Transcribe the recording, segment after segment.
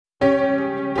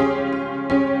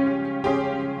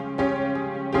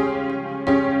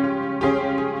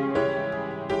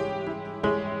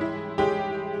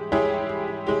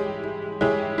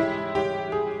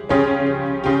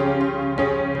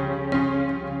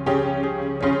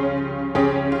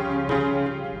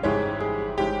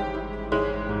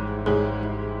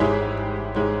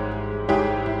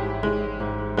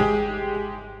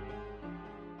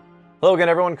Hello again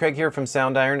everyone, Craig here from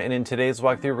Soundiron, and in today's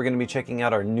walkthrough we're going to be checking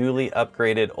out our newly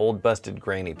upgraded old busted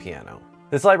granny piano.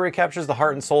 This library captures the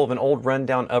heart and soul of an old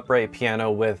rundown upright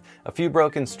piano with a few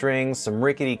broken strings, some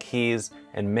rickety keys,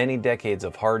 and many decades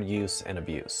of hard use and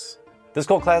abuse. This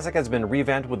cult classic has been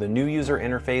revamped with a new user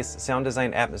interface, sound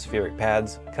design atmospheric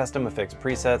pads, custom effects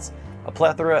presets, a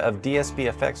plethora of DSP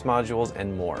effects modules,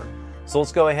 and more. So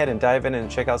let's go ahead and dive in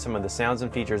and check out some of the sounds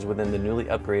and features within the newly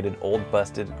upgraded old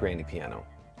busted granny piano.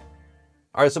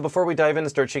 Alright, so before we dive in and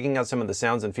start checking out some of the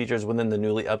sounds and features within the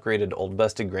newly upgraded old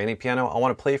busted granny piano, I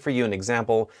want to play for you an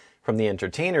example from the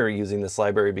Entertainer using this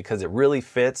library because it really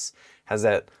fits, has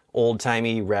that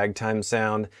old-timey ragtime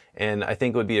sound, and I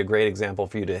think it would be a great example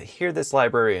for you to hear this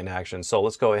library in action. So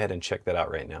let's go ahead and check that out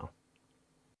right now.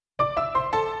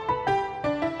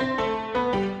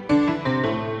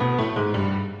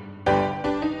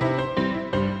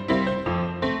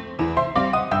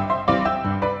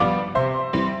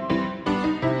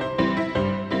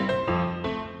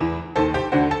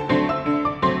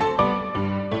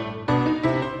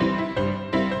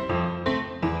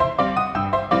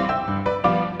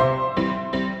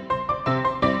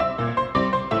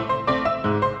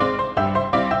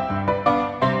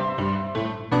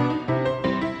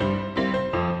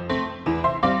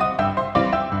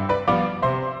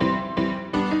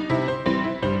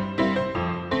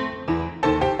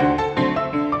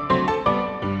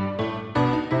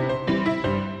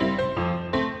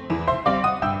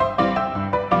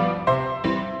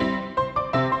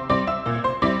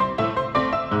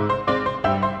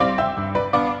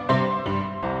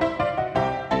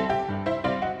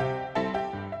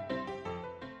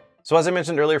 So as I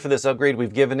mentioned earlier, for this upgrade,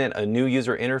 we've given it a new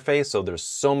user interface, so there's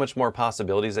so much more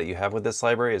possibilities that you have with this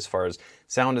library as far as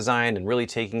sound design and really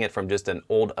taking it from just an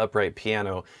old upright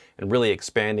piano and really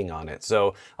expanding on it.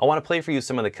 So I want to play for you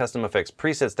some of the custom effects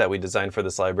presets that we designed for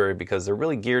this library because they're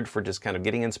really geared for just kind of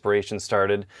getting inspiration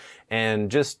started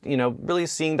and just, you know, really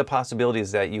seeing the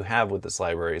possibilities that you have with this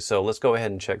library. So let's go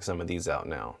ahead and check some of these out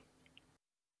now.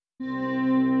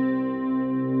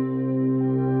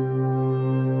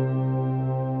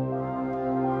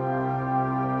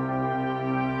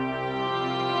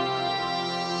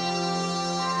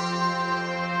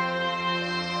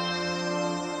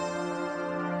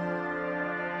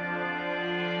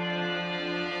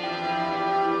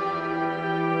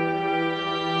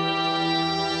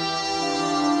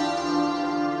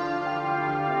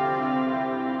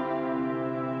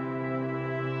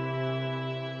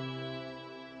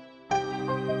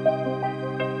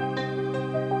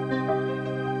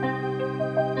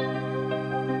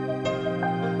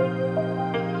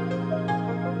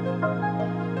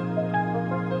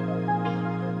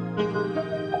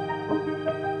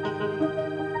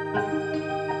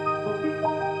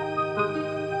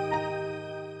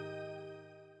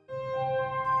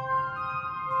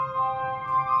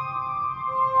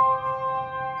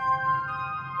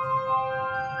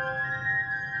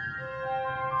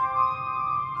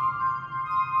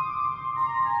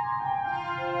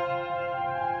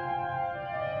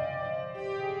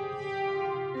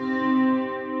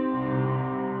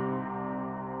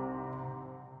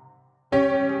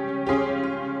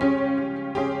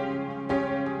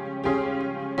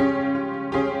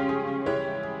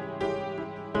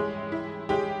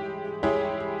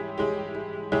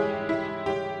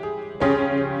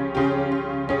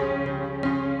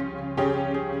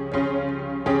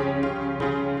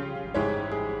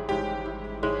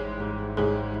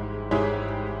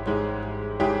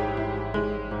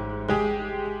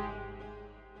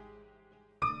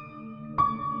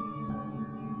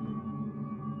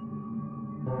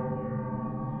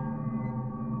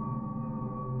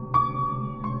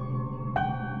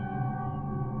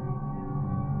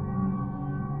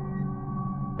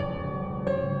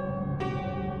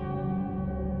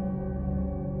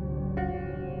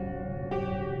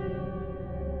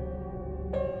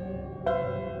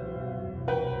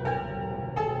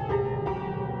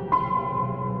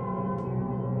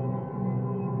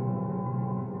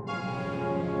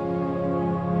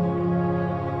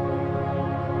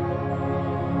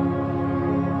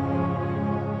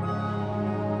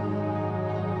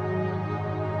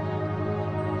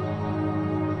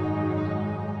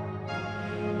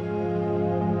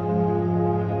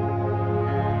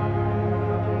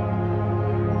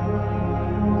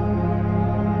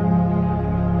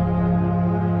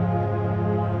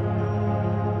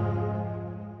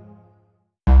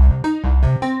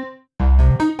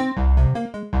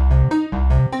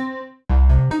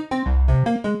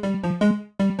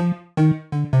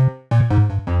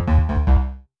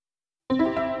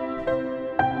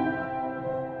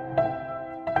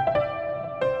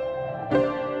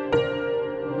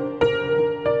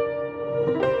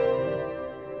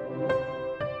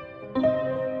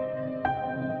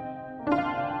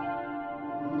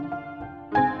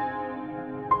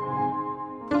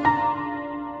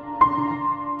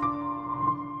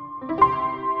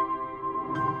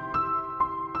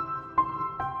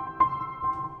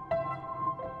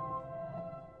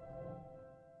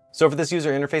 So for this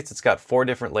user interface, it's got 4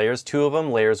 different layers. 2 of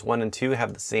them, layers 1 and 2,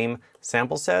 have the same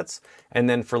sample sets. And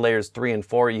then for layers 3 and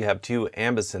 4, you have 2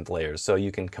 ambisynth layers. So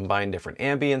you can combine different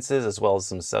ambiences as well as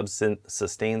some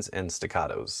sustains and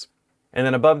staccatos. And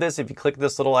then above this, if you click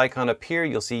this little icon up here,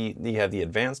 you'll see you have the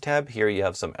advanced tab. Here you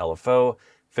have some LFO,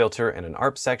 filter, and an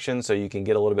ARP section. So you can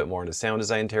get a little bit more into sound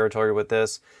design territory with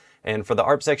this. And for the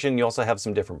ARP section, you also have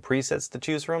some different presets to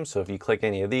choose from. So if you click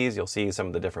any of these, you'll see some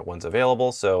of the different ones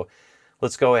available. So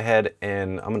let's go ahead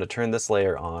and I'm going to turn this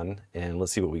layer on and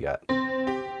let's see what we got.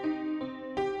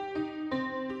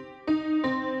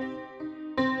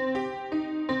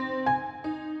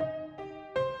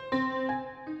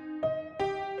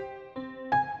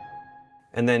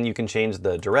 And then you can change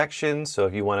the direction. So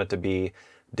if you want it to be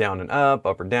down and up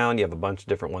or down, you have a bunch of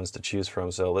different ones to choose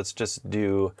from. So let's just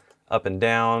do up and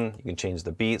down. You can change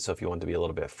the beat. So if you want it to be a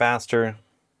little bit faster.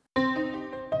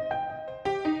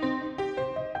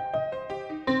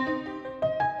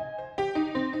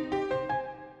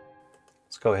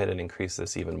 Let's go ahead and increase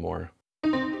this even more.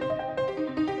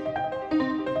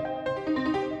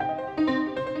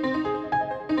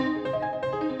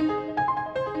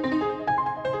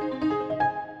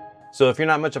 So if you're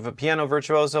not much of a piano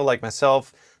virtuoso like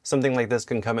myself, something like this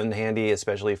can come in handy,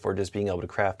 especially for just being able to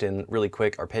craft in really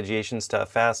quick arpeggiation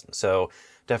stuff fast. So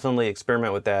definitely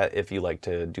experiment with that if you like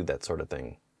to do that sort of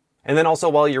thing. And then also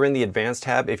while you're in the advanced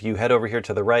tab, if you head over here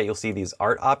to the right, you'll see these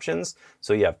art options.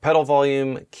 So you have pedal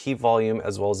volume, key volume,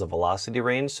 as well as a velocity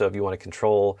range. So if you want to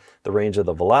control the range of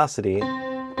the velocity,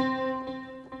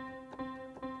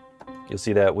 you'll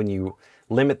see that when you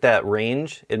limit that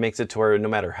range, it makes it to where no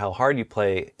matter how hard you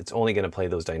play, it's only going to play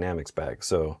those dynamics back.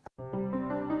 So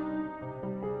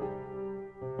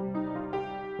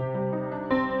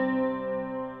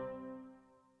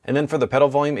and then for the pedal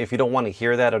volume, if you don't want to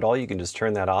hear that at all, you can just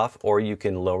turn that off, or you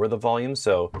can lower the volume.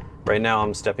 So right now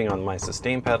I'm stepping on my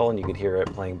sustain pedal and you can hear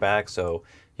it playing back. So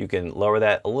you can lower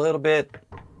that a little bit.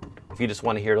 If you just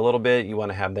want to hear it a little bit, you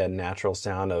want to have that natural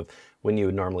sound of when you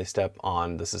would normally step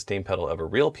on the sustain pedal of a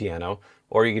real piano,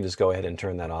 or you can just go ahead and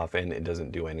turn that off and it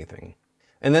doesn't do anything.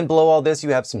 And then below all this, you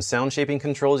have some sound shaping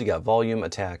controls. You got volume,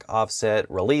 attack, offset,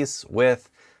 release, width,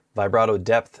 vibrato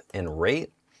depth, and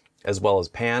rate, as well as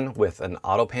pan with an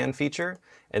auto pan feature.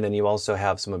 And then you also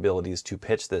have some abilities to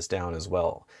pitch this down as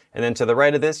well. And then to the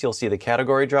right of this, you'll see the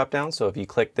category drop down. So if you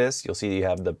click this, you'll see you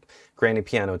have the granny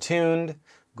piano tuned,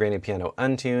 granny piano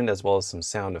untuned, as well as some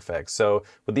sound effects. So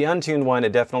with the untuned one,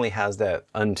 it definitely has that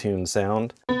untuned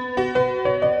sound.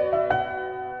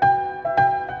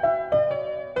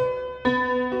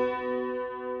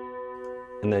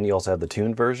 And then you also have the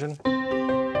tuned version.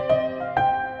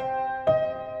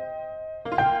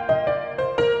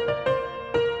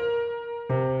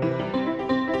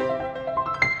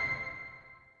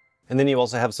 And then you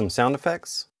also have some sound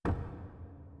effects.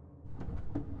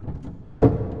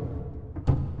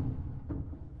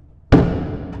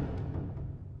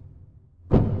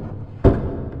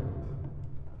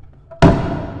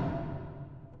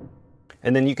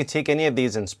 And then you can take any of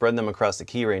these and spread them across the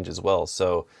key range as well.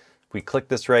 So if we click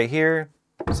this right here,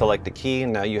 select the key,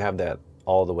 and now you have that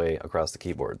all the way across the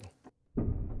keyboard.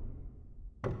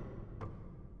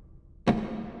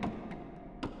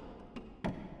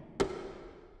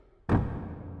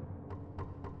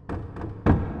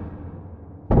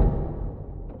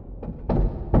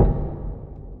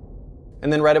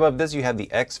 And then right above this, you have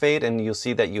the X fade, and you'll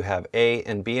see that you have A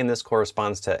and B, and this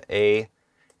corresponds to A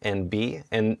and B.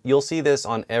 And you'll see this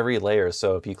on every layer.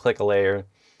 So if you click a layer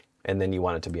and then you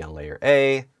want it to be on layer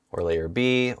A or layer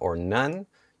B or none,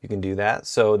 you can do that.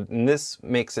 So this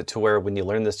makes it to where when you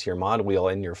learn this to your mod wheel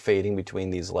and you're fading between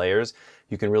these layers,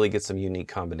 you can really get some unique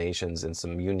combinations and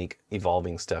some unique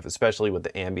evolving stuff, especially with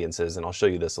the ambiences. And I'll show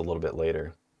you this a little bit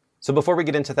later. So before we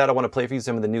get into that, I want to play for you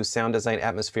some of the new sound design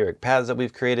atmospheric paths that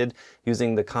we've created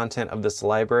using the content of this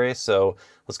library. So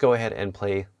let's go ahead and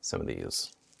play some of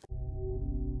these.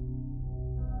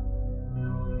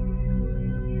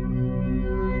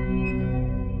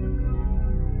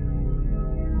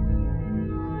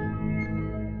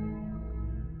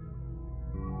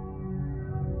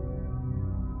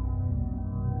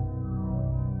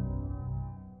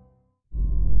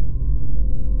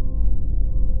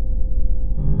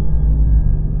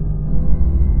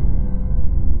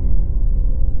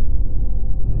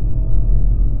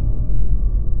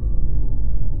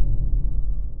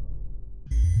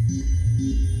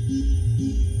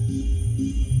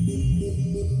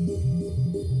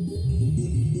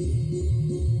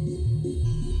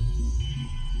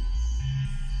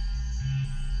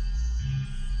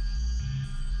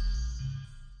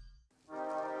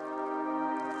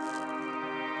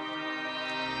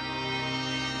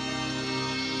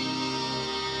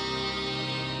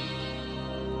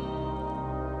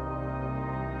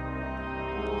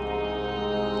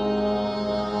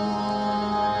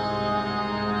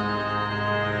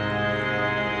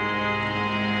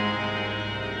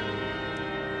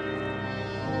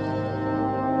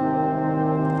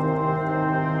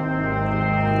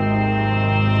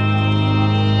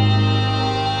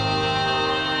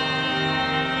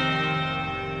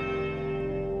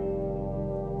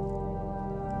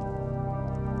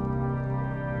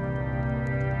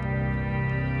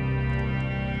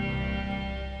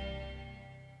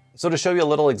 So to show you a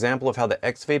little example of how the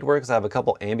X fade works, I have a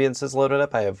couple ambiances loaded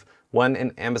up. I have one in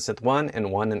ambisynth 1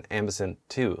 and one in ambisynth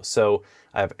 2. So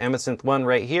I have ambisynth 1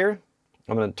 right here.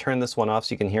 I'm going to turn this one off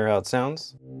so you can hear how it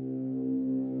sounds.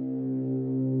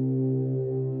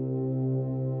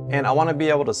 And I want to be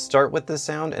able to start with this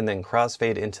sound and then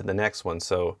crossfade into the next one.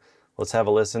 So let's have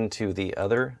a listen to the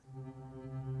other.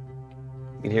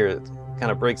 You can hear it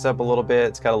kind of breaks up a little bit.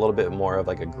 It's got a little bit more of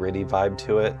like a gritty vibe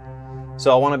to it.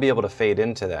 So I want to be able to fade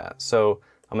into that. So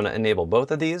I'm going to enable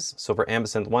both of these. So for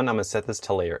ambisynth 1, I'm going to set this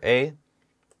to layer A.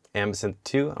 Ambisynth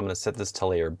 2, I'm going to set this to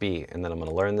layer B. And then I'm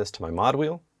going to learn this to my mod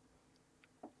wheel.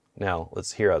 Now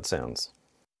let's hear how it sounds.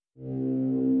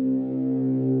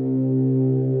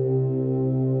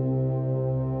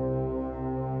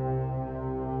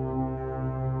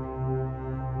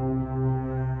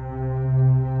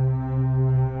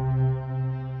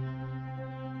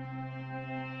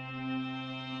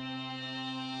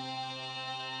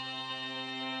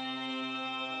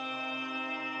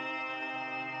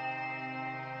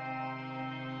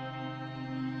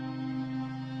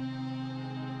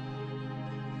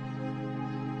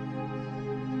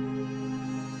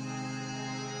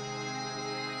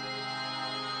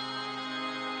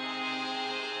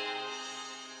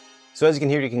 So as you can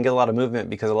hear, you can get a lot of movement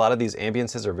because a lot of these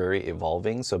ambiances are very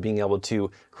evolving. So being able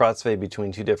to crossfade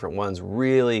between two different ones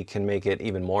really can make it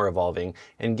even more evolving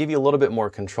and give you a little bit more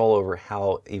control over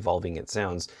how evolving it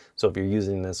sounds. So if you're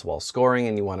using this while scoring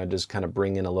and you want to just kind of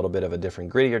bring in a little bit of a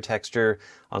different grittier texture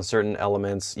on certain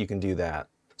elements, you can do that.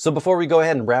 So before we go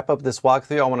ahead and wrap up this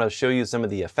walkthrough, I want to show you some of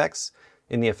the effects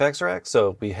in the effects rack. So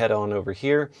if we head on over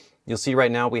here, you'll see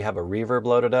right now we have a reverb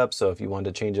loaded up. So if you want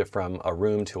to change it from a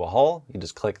room to a hall, you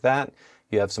just click that.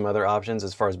 You have some other options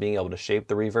as far as being able to shape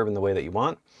the reverb in the way that you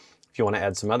want. If you want to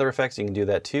add some other effects, you can do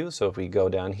that too. So if we go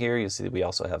down here, you see that we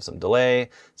also have some delay,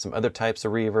 some other types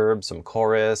of reverb, some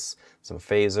chorus, some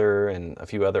phaser, and a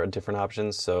few other different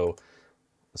options. So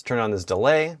let's turn on this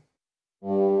delay.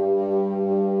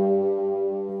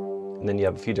 And then you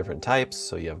have a few different types.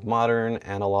 So you have modern,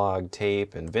 analog,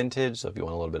 tape, and vintage. So if you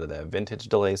want a little bit of that vintage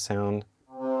delay sound.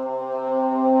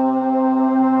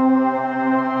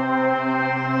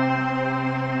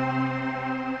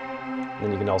 And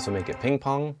then you can also make it ping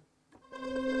pong. So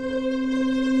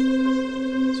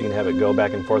you can have it go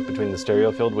back and forth between the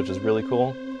stereo field, which is really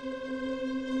cool.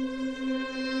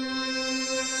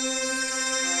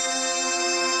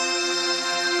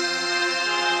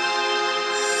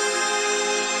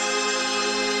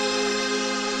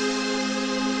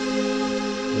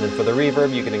 And then for the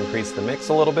reverb, you can increase the mix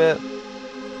a little bit.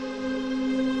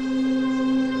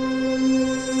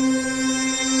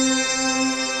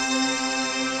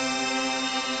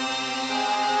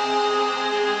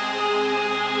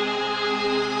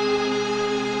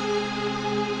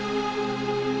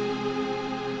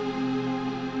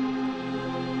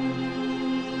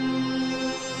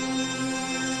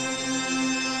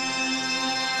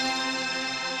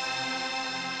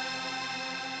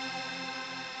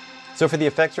 So for the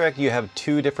effects rack, you have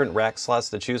two different rack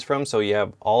slots to choose from. So you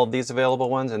have all of these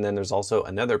available ones, and then there's also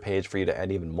another page for you to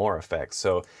add even more effects.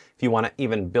 So if you want to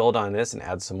even build on this and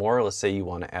add some more, let's say you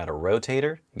want to add a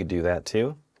rotator, you could do that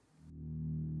too.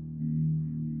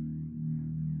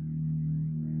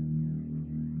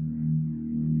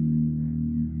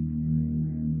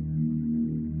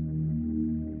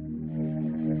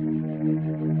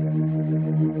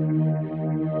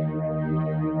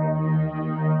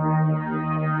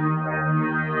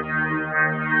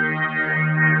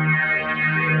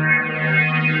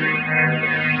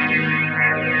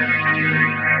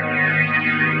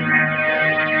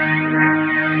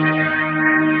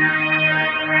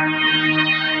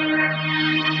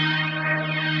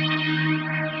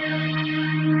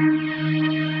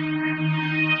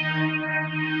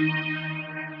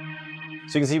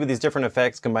 So you can see with these different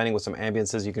effects, combining with some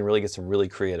ambiances, you can really get some really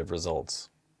creative results.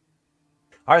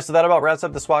 Alright, so that about wraps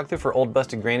up this walkthrough for Old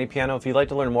Busted Granny Piano. If you'd like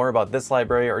to learn more about this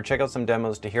library or check out some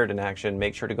demos to hear it in action,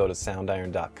 make sure to go to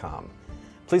soundiron.com.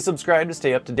 Please subscribe to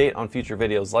stay up to date on future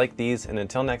videos like these, and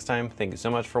until next time, thank you so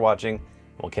much for watching.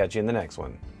 We'll catch you in the next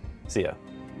one. See ya.